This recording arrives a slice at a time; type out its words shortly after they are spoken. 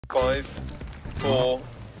5, 4,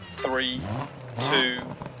 3, 2,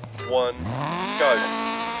 1, go.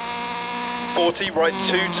 40, right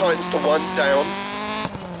 2, tightens to 1, down.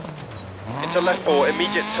 Into left 4,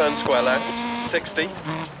 immediate turn square left, 60.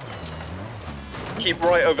 Keep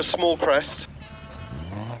right over small crest.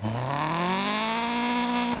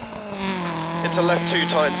 Into left 2,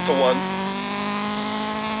 tightens to 1.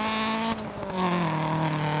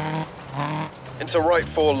 Into right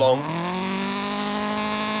 4, long.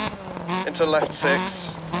 Into left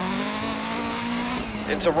 6.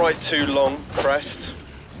 Into right 2, long, crest.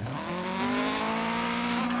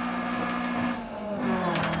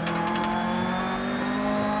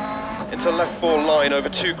 Into left 4, line over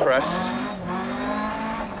 2 crests.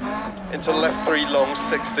 Into left 3, long,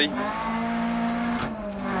 60.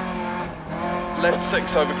 Left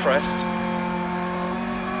 6 over crest.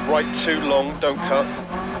 Right 2, long, don't cut.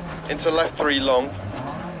 Into left 3, long.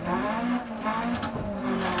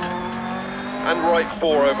 And right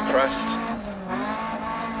 4 over crest.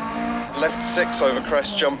 Left 6 over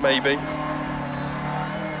crest, jump maybe.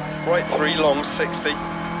 Right 3, long, 60.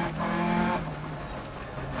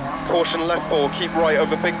 Caution left 4, keep right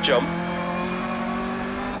over big jump.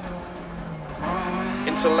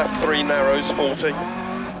 Into left 3, narrows, 40.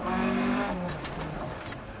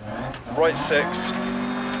 Right 6.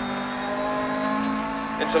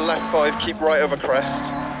 Into left 5, keep right over crest.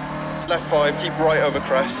 Left 5, keep right over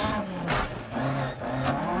crest.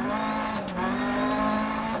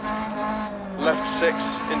 Left 6,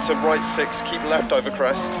 into right 6, keep left over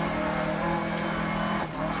crest.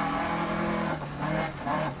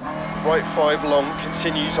 Right 5, long,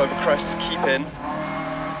 continues over crest, keep in.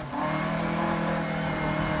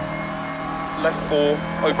 Left 4,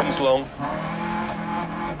 opens long.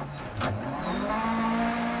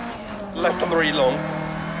 Left 3, long.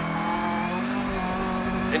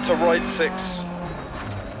 Into right 6.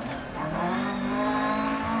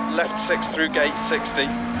 Left 6 through gate, 60.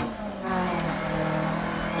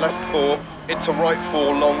 Left 4, into right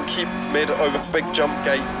 4, long, keep mid over big jump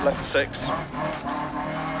gate, left 6.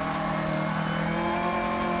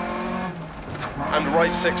 And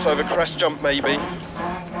right 6 over crest jump maybe.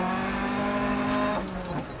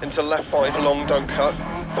 Into left 5, long, don't cut,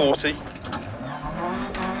 40.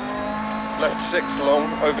 Left 6,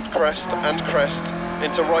 long, over crest and crest.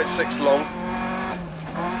 Into right 6, long.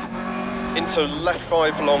 Into left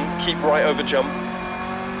 5, long, keep right over jump.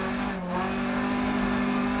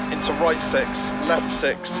 Into right 6, left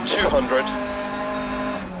 6, 200.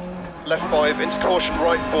 Left 5, into caution,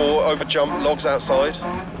 right 4, over jump, logs outside.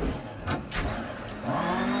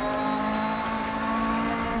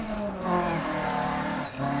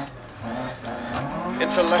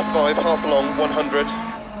 Into left 5, half long, 100.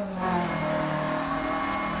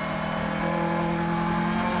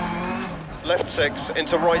 Left 6,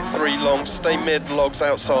 into right 3, long, stay mid, logs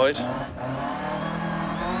outside.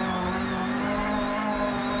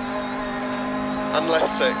 And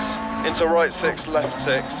left 6, into right 6, left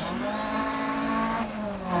 6.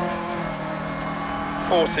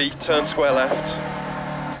 40, turn square left.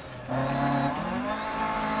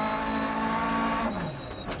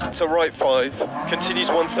 To right 5, continues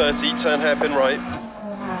 130, turn hairpin right.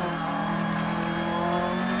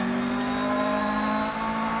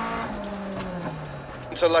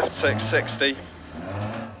 To left 6, 60.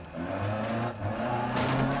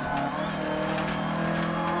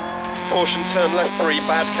 Caution, turn left 3,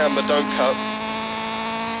 bad camber, don't cut.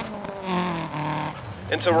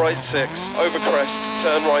 Into right 6, over crest,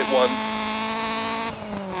 turn right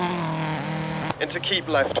 1. Into keep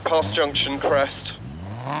left, past junction, crest.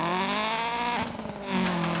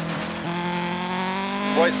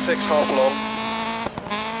 Right 6, half long.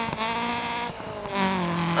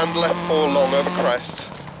 And left 4, long, over crest.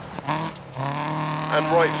 And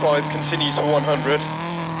right 5 continues to 100.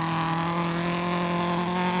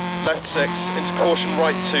 Left 6, into caution,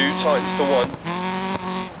 right 2, tightens to 1.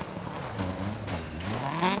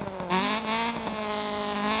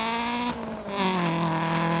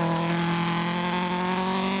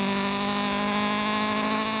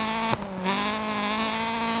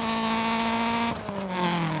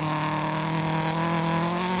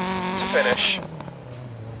 To finish.